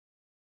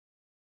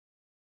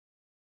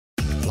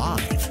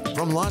Live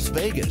from Las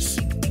Vegas,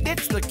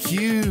 it's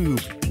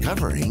theCUBE,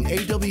 covering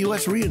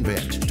AWS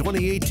reInvent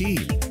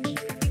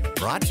 2018.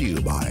 Brought to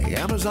you by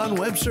Amazon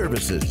Web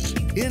Services,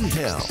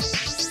 Intel,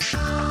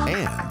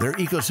 and their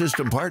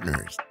ecosystem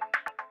partners.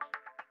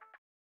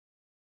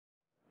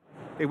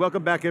 Hey,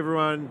 welcome back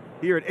everyone.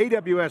 Here at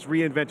AWS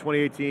reInvent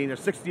 2018, a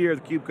 6th year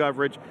of theCUBE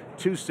coverage,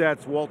 2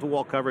 sets,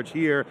 wall-to-wall coverage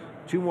here,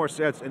 2 more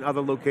sets in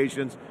other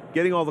locations,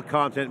 getting all the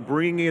content,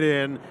 bringing it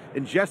in,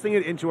 ingesting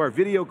it into our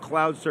video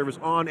cloud service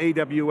on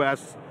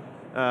AWS.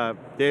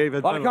 Dave, a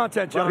lot of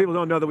content, John. A lot of people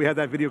don't know that we have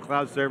that video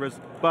cloud service,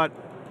 but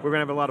we're going to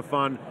have a lot of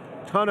fun.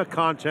 Ton of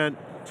content,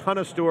 ton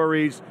of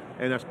stories,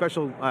 and a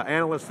special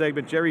analyst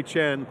segment, Jerry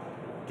Chen,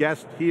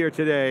 guest here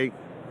today,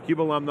 CUBE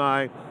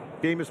alumni,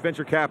 famous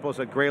venture capitalist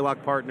at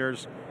Greylock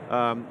Partners,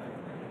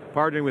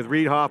 partnering with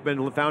Reid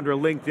Hoffman, founder of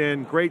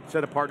LinkedIn, great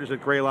set of partners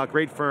at Greylock,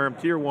 great firm,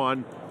 tier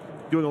 1,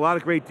 doing a lot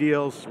of great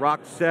deals,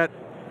 rocked set,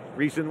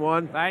 recent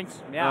one. Thanks,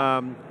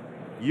 yeah.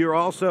 You're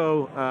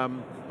also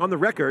on the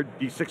record,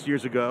 6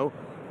 years ago,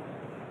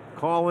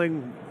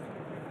 calling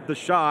the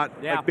shot,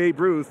 like Babe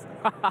Ruth,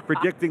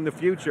 predicting the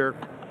future.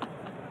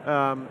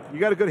 You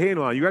got a good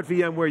handle on it. You're at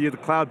VMware, you're the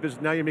cloud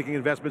business, now you're making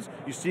investments,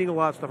 you're seeing a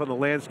lot of stuff on the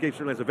landscape,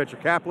 certainly as a venture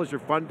capitalist, you're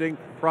funding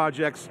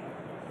projects.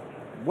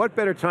 What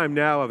better time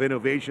now of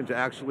innovation to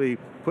actually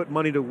put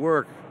money to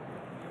work,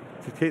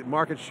 to take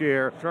market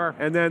share,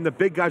 and then the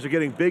big guys are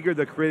getting bigger,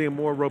 they're creating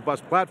more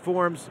robust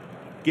platforms,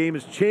 game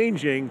is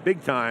changing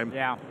big time.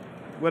 Yeah.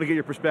 I want to get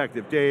your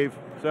perspective, Dave.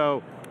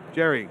 So,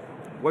 Jerry,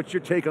 what's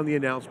your take on the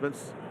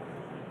announcements?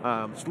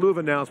 Slew of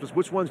announcements,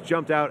 which ones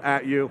jumped out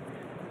at you?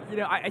 You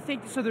know, I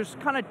think, so there's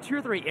kind of 2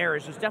 or 3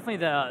 areas. There's definitely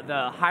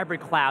the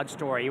hybrid cloud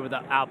story with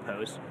the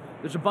Outpost.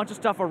 There's a bunch of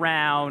stuff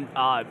around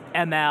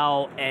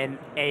ML and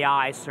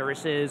AI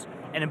services,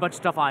 and a bunch of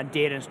stuff on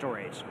data and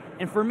storage.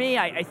 And for me,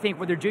 I think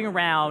what they're doing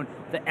around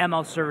the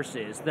ML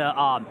services,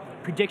 the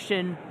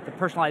prediction, the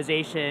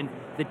personalization,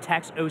 the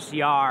text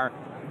OCR,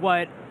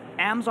 what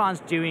Amazon's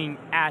doing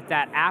at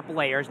that app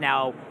layer is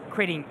now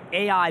creating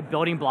AI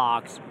building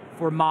blocks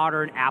for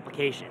modern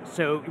applications.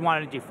 So you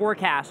want to do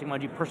forecasting, you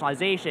want to do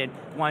personalization,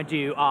 you want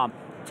to do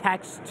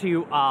text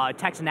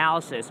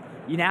analysis.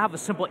 You now have a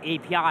simple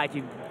API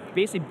to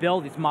basically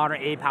build these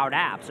modern AI-powered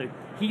apps. So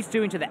he's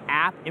doing to the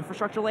app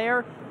infrastructure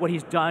layer what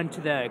he's done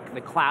to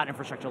the cloud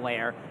infrastructure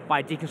layer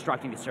by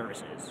deconstructing these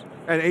services.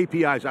 And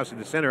APIs, obviously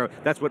the center,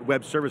 that's what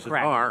web services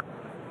are.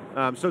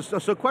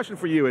 So question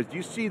for you is, do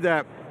you see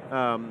that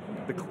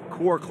the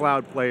core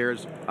cloud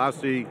players,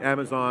 obviously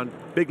Amazon,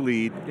 big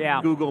lead,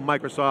 Google,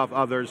 Microsoft,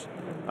 others,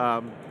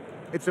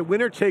 it's a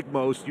winner take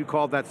most, you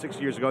called that 6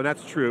 years ago, and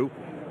that's true,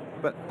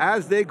 but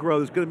as they grow,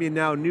 there's going to be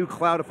now new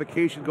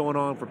cloudification going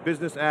on for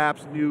business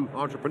apps, new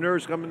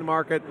entrepreneurs coming to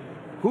market.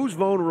 Who's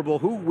vulnerable,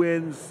 who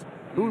wins,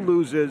 who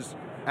loses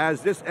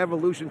as this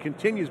evolution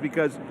continues,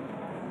 because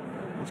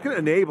it's going to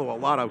enable a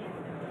lot of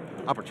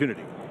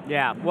opportunity.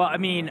 Yeah, well, I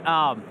mean,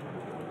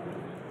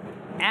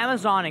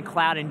 Amazon and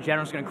cloud in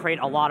general is going to create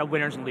a lot of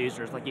winners and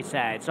losers, like you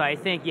said. So I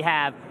think you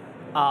have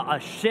a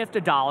shift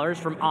of dollars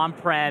from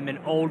on-prem and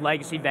old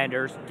legacy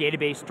vendors,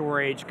 database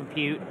storage,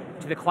 compute,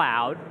 to the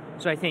cloud.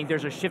 So I think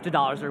there's a shift of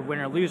dollars that are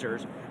winners and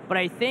losers. But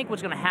I think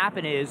what's going to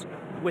happen is,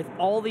 with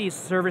all these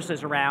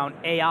services around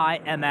AI,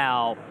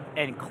 ML,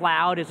 and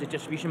cloud as a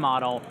distribution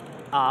model,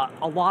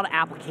 a lot of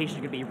applications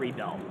are going to be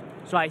rebuilt.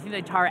 So I think the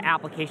entire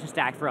application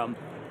stack, from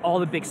all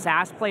the big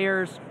SaaS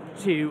players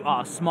to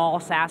small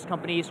SaaS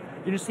companies,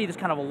 you're going to see this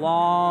kind of a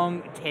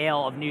long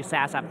tail of new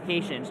SaaS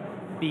applications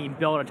being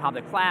built on top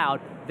of the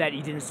cloud that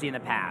you didn't see in the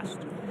past.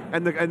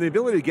 And the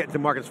ability to get into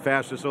markets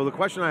faster. So the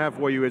question I have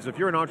for you is, if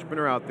you're an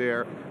entrepreneur out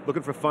there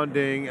looking for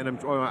funding and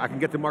I can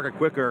get to market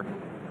quicker,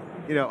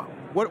 you know,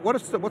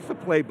 what's the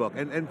playbook?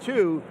 And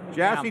 2,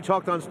 Jassy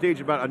talked on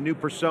stage about a new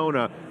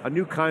persona, a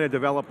new kind of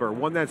developer,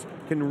 one that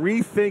can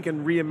rethink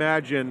and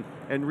reimagine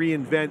and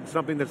reinvent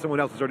something that someone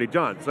else has already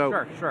done. So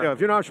you know, if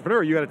you're an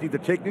entrepreneur, you got to need to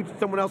take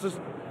someone else's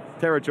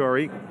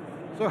territory.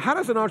 So how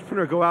does an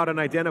entrepreneur go out and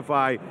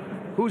identify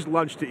who's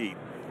lunch to eat?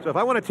 So if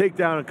I want to take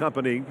down a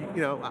company,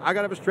 you know, I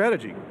got to have a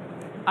strategy.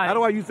 How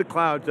do I use the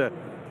cloud to?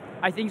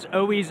 I think it's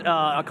always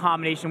a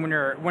combination when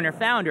you're a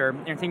founder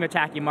and you're thinking about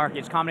attacking markets.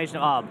 It's a combination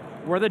of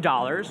where are the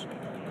dollars,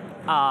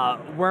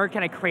 where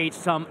can I create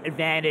some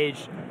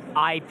advantage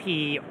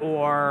IP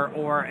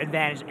or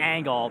advantage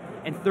angle,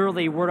 and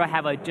thirdly, where do I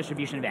have a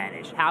distribution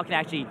advantage? How can I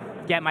actually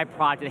get my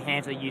product to the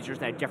hands of the users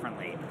that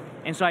differently?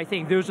 And so I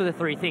think those are the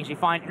 3 things. You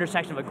find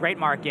intersection of a great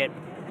market,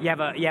 you have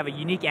a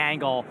unique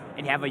angle,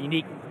 and you have a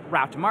unique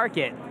route to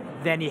market,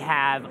 then you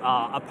have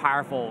a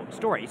powerful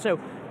story. So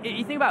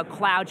you think about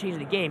cloud changing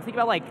the game, think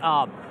about like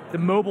the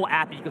mobile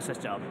app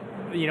ecosystem,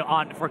 you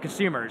know, for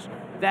consumers.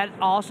 That's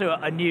also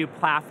a new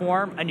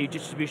platform, a new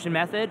distribution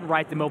method,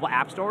 right, the mobile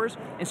app stores.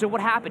 And so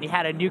what happened, you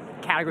had a new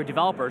category of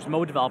developers,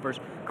 mobile developers,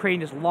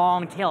 creating this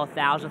long tail of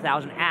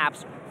 1,000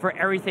 apps for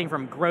everything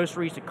from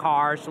groceries to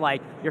cars to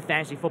like your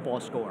fantasy football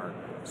score.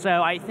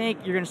 So I think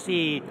you're going to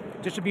see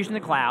distribution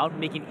in the cloud,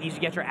 making it easy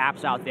to get your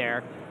apps out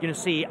there. You're going to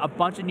see a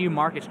bunch of new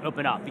markets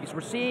open up, because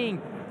we're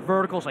seeing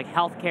verticals like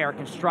healthcare,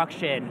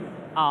 construction,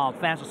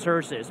 financial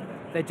services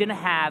that didn't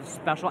have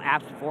special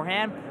apps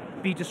beforehand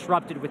be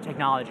disrupted with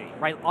technology,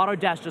 right?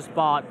 Autodesk just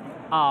bought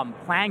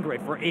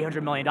PlanGrid for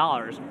 $800 million.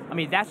 I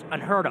mean, that's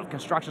unheard of,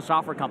 construction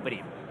software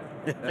company.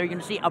 So you're going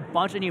to see a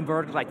bunch of new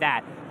verticals like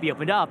that be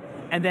opened up.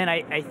 And then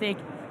I think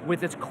with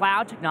this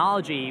cloud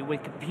technology,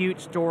 with compute,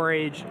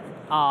 storage,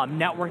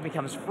 network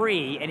becomes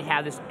free, and you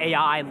have this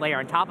AI layer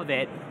on top of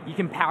it, you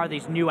can power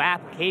these new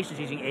applications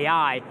using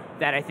AI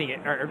that I think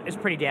is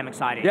pretty damn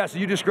exciting. Yeah, so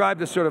you described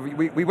this sort of,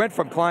 we went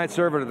from client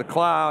server to the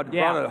cloud,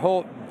 brought a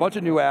whole bunch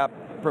of new app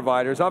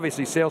providers.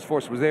 Obviously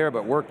Salesforce was there,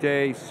 but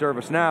Workday,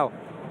 ServiceNow.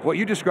 What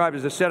you described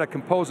is a set of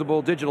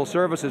composable digital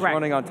services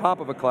running on top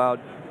of a cloud.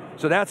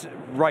 So that's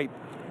ripe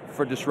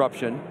for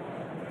disruption.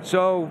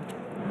 So,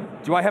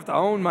 do I have to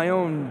own my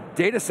own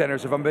data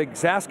centers if I'm a big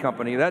SaaS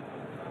company?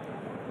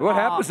 What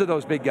happens to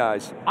those big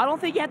guys? I don't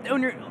think you have to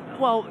own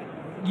well,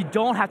 you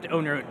don't have to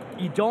own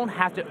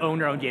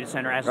your own data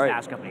center as a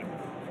SaaS company.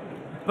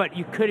 But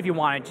you could if you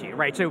wanted to,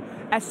 right? So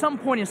at some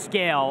point in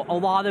scale, a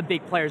lot of the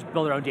big players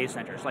build their own data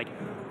centers. Like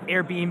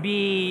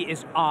Airbnb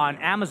is on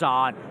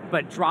Amazon,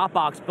 but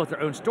Dropbox built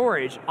their own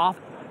storage on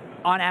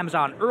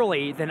Amazon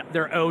early, then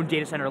their own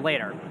data center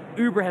later.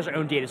 Uber has their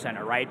own data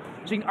center, right?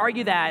 So you can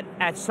argue that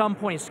at some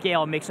point in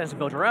scale, it makes sense to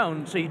build your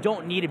own, so you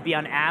don't need to be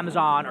on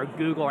Amazon or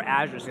Google or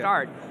Azure to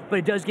start, but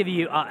it does give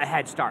you a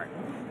head start.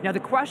 Now the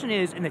question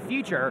is, in the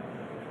future,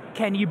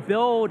 can you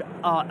build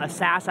a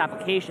SaaS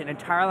application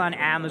entirely on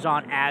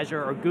Amazon,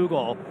 Azure, or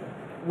Google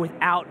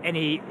without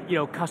any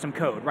custom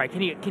code, right?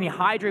 Can you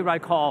hydrate what I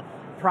call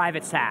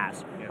private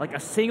SaaS? Like a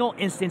single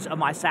instance of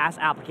my SaaS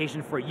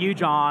application for you,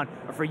 John,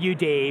 or for you,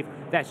 Dave,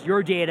 that's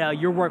your data,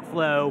 your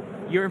workflow,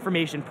 your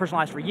information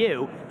personalized for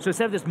you. So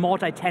instead of this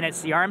multi-tenant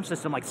CRM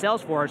system like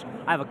Salesforce,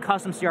 I have a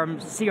custom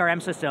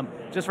CRM system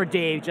just for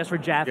Dave, just for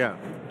Jeff,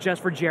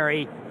 just for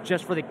Jerry,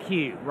 just for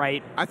theCUBE,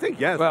 right? I think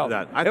yes to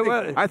that.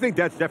 I think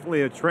that's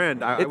definitely a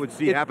trend I would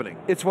see happening.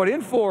 It's what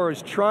Infor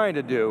is trying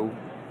to do,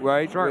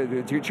 right? Sure.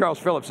 Charles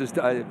Phillips is,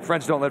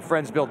 friends don't let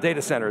friends build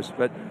data centers,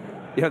 but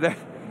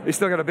they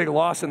still got a big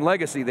loss in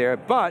legacy there,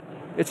 but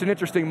it's an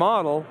interesting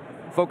model,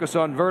 focus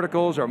on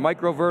verticals or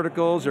micro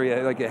verticals,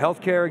 or like a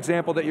healthcare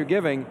example that you're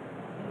giving,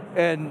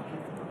 and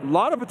a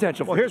lot of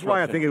potential for here's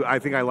why I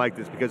think I like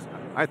this, because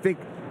I think,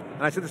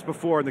 and I said this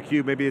before in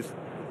theCUBE, maybe it's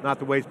not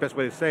the best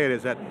way to say it,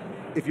 is that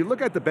if you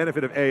look at the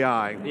benefit of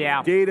AI,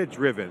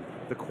 data-driven,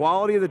 the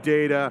quality of the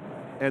data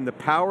and the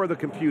power of the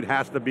compute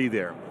has to be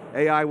there.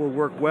 AI will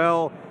work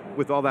well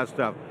with all that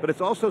stuff, but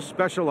it's also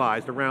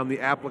specialized around the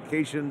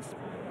application's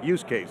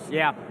use case.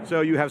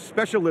 So you have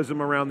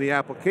specialism around the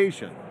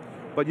application,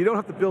 but you don't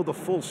have to build a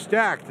full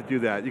stack to do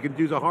that. You can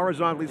use a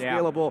horizontally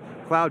scalable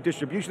cloud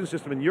distribution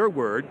system, in your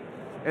word,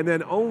 and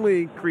then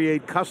only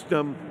create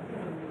custom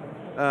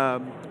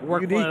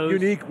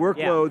unique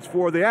workloads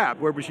for the app,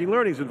 where machine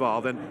learning is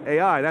involved, and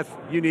AI, that's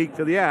unique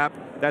to the app,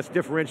 that's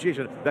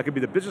differentiation. That could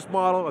be the business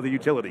model or the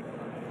utility.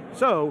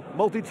 So,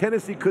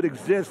 multi-tenancy could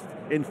exist,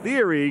 in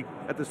theory,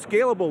 at the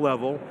scalable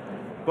level,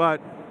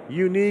 but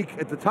unique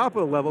at the top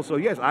of the level, so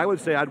yes, I would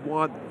say I'd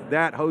want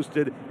that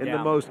hosted in the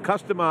most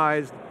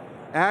customized,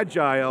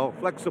 agile,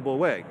 flexible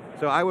way.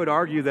 So I would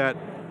argue that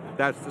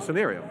that's the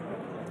scenario.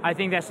 I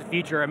think that's the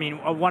future. I mean,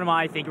 one of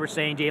my, I think you were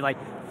saying, Dave, like,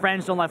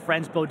 friends don't let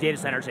friends build data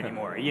centers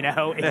anymore, you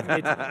probably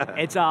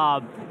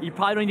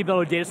don't need to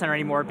build a data center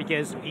anymore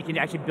because you can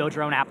actually build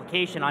your own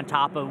application on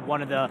top of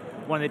one of the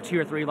 2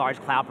 or 3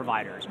 large cloud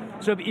providers.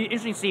 So it'll be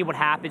interesting to see what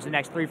happens in the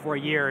next 3 or 4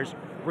 years.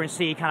 We're going to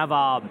see kind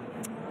of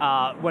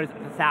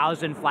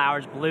 1,000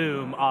 flowers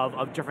bloom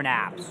of different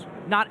apps.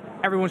 Not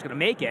everyone's going to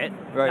make it.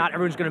 Not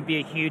everyone's going to be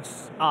a huge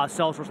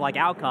Salesforce-like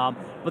outcome,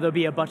 but there'll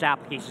be a bunch of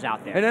applications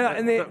out there.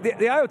 And the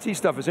IoT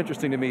stuff is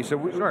interesting to me. So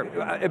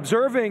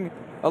observing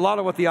a lot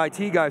of what the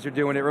IT guys are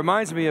doing, it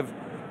reminds me of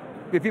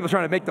people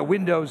trying to make the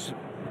Windows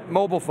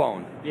mobile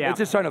phone. It's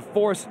just trying to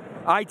force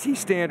IT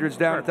standards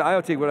down to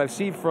IoT. What I've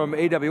seen from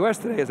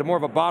AWS today is a more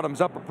of a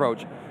bottoms-up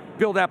approach.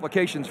 Build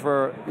applications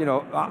for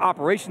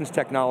operations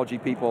technology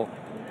people,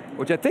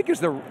 which I think is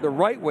the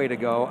right way to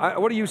go.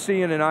 What are you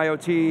seeing in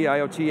IoT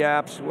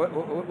apps?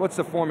 What's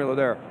the formula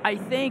there? I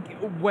think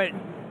what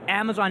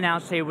Amazon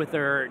announced today with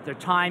their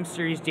time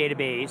series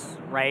database,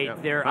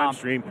 right? Their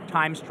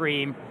time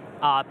stream,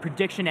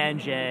 prediction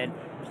engine,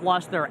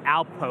 plus their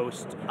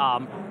Outpost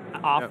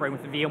offering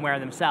with the VMware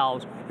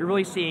themselves, you're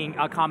really seeing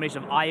a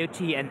combination of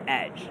IoT and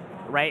edge,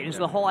 right? And so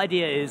the whole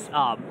idea is,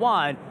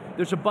 one,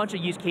 there's a bunch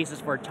of use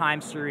cases for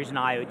time series and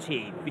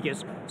IoT,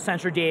 because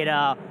sensor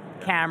data,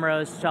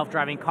 cameras,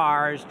 self-driving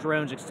cars,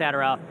 drones,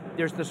 etc.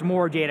 There's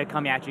more data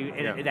coming at you,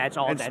 and that's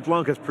all. And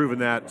Splunk has proven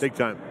that big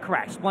time.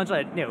 Correct. Splunk's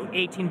a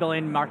 $18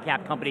 billion market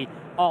cap company,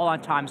 all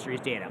on time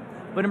series data.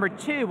 But number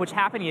 2, what's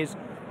happening is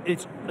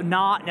it's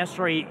not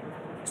necessarily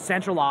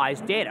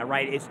centralized data,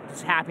 right?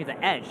 It's happening at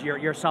the edge.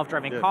 Your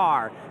self-driving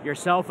car, your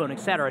cell phone,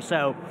 etc.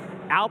 So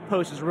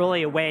Outpost is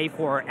really a way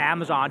for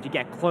Amazon to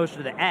get closer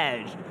to the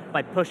edge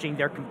by pushing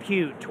their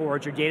compute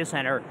towards your data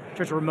center,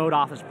 towards a remote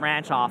office,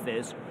 branch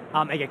office,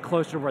 and get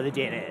closer to where the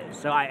data is.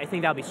 So I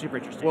think that'll be super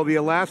interesting. Well, the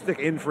elastic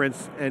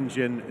inference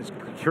engine is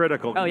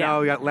critical. Oh, yeah.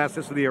 Now we got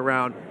elasticity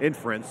around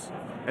inference,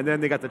 and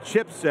then they got the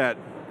chipset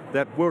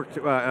that worked,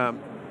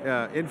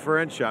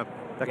 inferentia,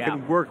 that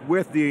can work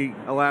with the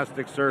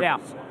elastic service. Yeah.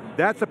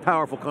 That's a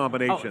powerful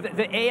combination. Oh,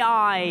 the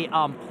AI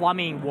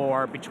plumbing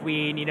war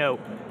between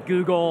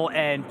Google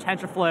and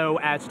TensorFlow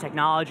as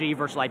technology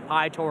versus like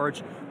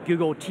PyTorch,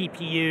 Google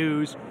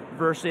TPUs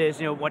versus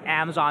what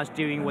Amazon's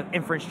doing with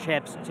inference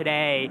chips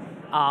today,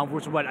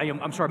 which is what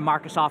I'm sure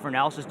Microsoft and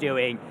else is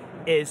doing,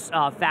 is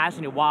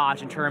fascinating to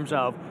watch in terms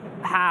of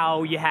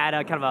how you had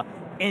a kind of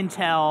a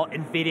Intel,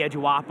 NVIDIA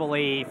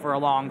duopoly for a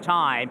long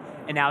time,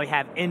 and now we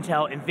have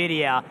Intel,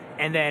 NVIDIA,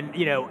 and then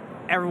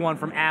everyone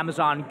from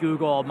Amazon,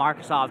 Google,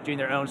 Microsoft doing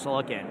their own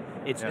silicon.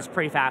 It's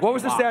pretty fascinating. What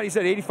was the stat? He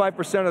said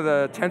 85% of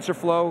the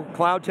TensorFlow,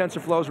 cloud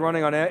TensorFlow is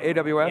running on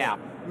AWS? Yeah.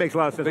 Makes a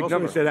lot of sense. Big also,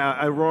 number. we said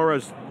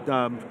Aurora's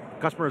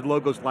customer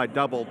logo slide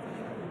doubled.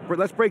 But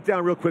let's break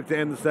down real quick to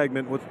end the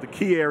segment with the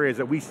key areas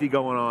that we see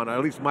going on,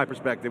 at least from my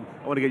perspective.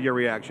 I want to get your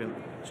reaction.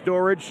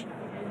 Storage,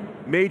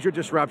 major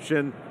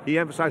disruption. He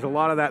emphasized a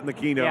lot of that in the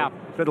keynote. Yeah.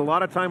 Spent a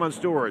lot of time on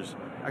storage.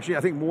 Actually,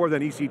 I think more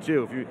than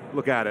EC2 if you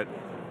look at it.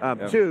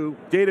 Two,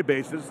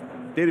 databases,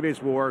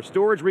 database war,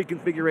 storage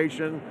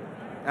reconfiguration,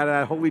 out of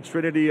that holy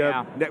trinity of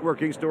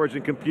networking, storage,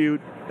 and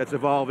compute that's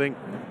evolving.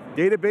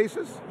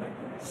 Databases,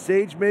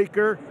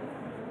 SageMaker,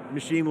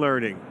 machine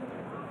learning.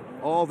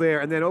 All there,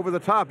 and then over the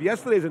top,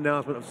 yesterday's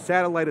announcement of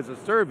satellite as a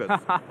service.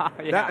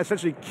 That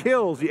essentially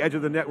kills the edge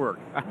of the network,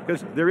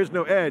 because there is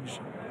no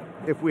edge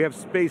if we have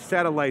space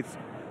satellites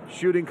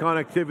shooting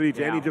connectivity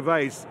to any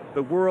device.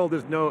 The world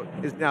is now,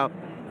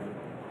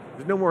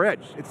 there's no more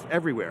edge, it's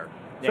everywhere.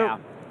 So,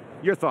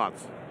 your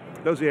thoughts,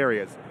 those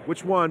areas.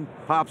 Which one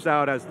pops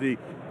out as the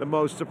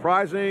most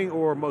surprising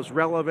or most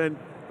relevant?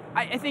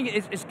 I think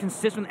it's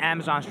consistent with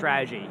Amazon's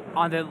strategy.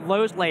 On the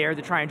lowest layer,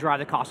 they're trying to drive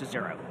the cost to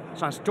zero.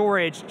 So on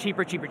storage,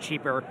 cheaper, cheaper,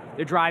 cheaper.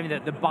 They're driving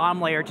the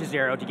bottom layer to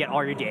zero to get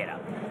all your data.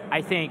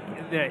 I think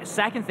the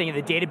second thing,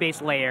 the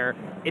database layer,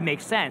 it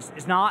makes sense.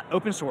 It's not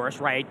open source,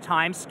 right?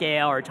 Time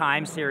scale or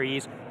time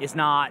series is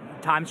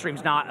not, time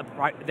stream's not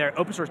their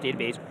open source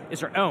database,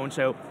 it's their own.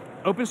 So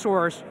open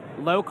source,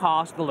 low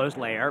cost, the lowest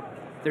layer.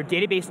 Their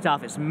database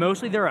stuff is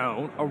mostly their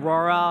own,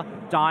 Aurora,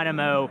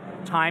 Dynamo,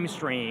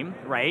 TimeStream,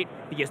 right?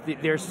 Because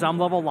there's some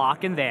level of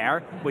lock in there,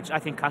 which I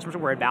think customers are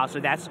worried about, so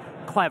that's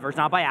clever, it's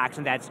not by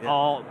accident, that's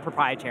all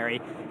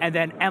proprietary. And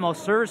then ML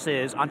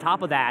services on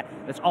top of that,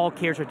 that's all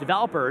catered to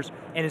developers,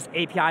 and it's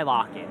API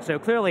lock-in. So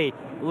clearly,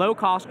 low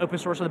cost, open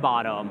source at the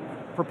bottom,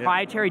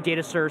 proprietary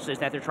data services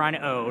that they're trying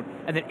to own,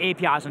 and then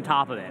APIs on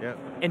top of it.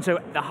 And so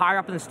the higher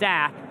up in the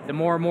stack, the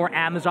more and more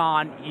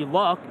Amazon you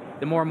look,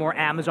 the more and more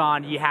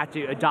Amazon you have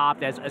to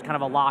adopt as kind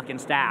of a lock-in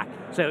stack.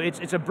 So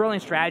it's a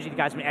brilliant strategy the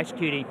guys have been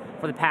executing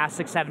for the past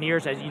 6-7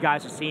 years, as you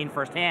guys have seen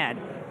firsthand.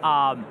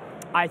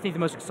 I think the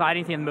most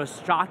exciting thing, the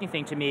most shocking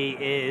thing to me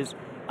is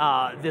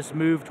this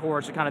move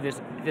towards kind of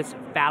this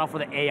battle for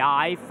the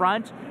AI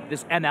front,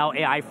 this ML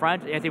AI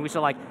front. I think we saw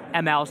like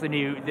ML is the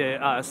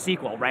new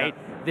sequel, right?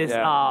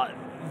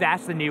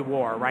 That's the new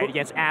war, right?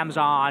 Against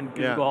Amazon,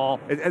 Google,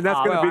 and that's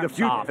going to be the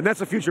future. And that's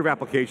the future of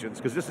applications,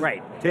 because this is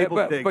table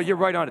stakes. But you're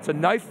right on. It's a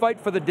knife fight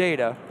for the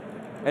data,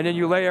 and then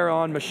you layer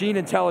on machine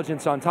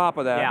intelligence on top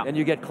of that, and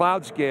you get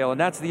cloud scale, and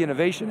that's the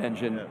innovation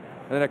engine in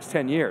the next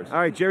 10 years. All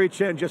right, Jerry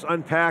Chen just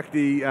unpacked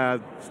the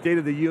state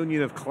of the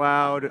union of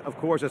cloud. Of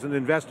course, as an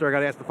investor, I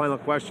got to ask the final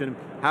question: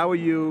 how are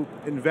you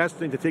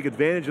investing to take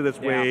advantage of this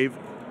wave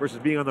versus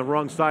being on the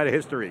wrong side of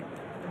history?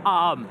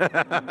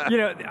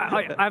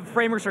 I have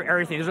frameworks for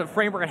everything. There's a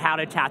framework on how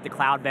to attack the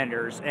cloud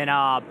vendors, and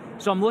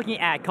so I'm looking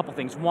at a couple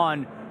things.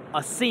 One,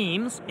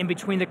 seams in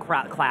between the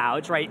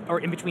clouds, right, or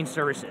in between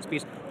services,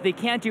 because they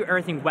can't do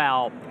everything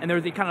well, and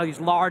they're kind of these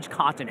large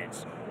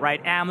continents,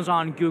 right?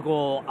 Amazon,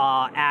 Google,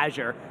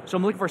 Azure. So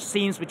I'm looking for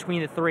seams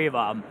between the three of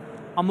them.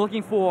 I'm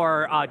looking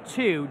for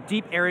two,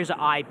 deep areas of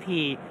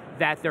IP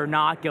that they're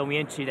not going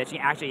into, that you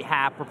actually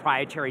have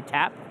proprietary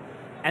tech,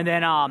 and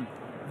then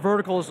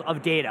verticals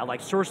of data,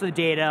 like source of the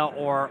data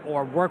or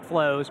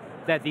workflows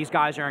that these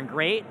guys are in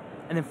great,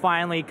 and then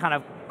finally kind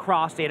of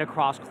cross-data,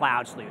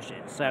 cross-cloud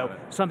solutions. So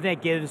something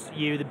that gives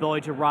you the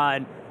ability to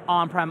run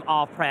on-prem,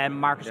 off-prem,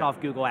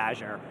 Microsoft, Google,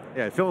 Azure.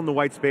 Yeah, fill in the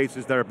white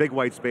spaces that are big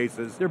white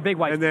spaces. They're big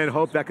white spaces. And then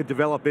hope that could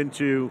develop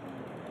into,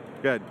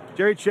 good.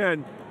 Jerry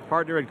Chen,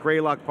 partner at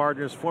Greylock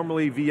Partners,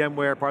 formerly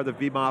VMware, part of the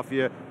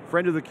V-Mafia,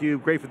 friend of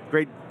theCUBE,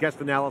 great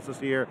guest analysis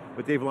here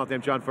with Dave Vellante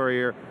and John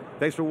Furrier.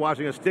 Thanks for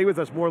watching us. Stay with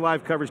us, more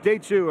live coverage. Day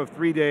 2 of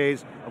 3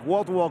 days of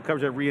wall-to-wall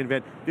coverage at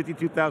reInvent.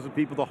 52,000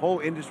 people, the whole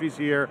industry's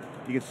here.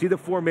 You can see the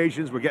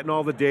formations, we're getting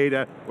all the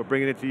data, we're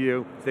bringing it to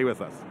you. Stay with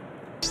us.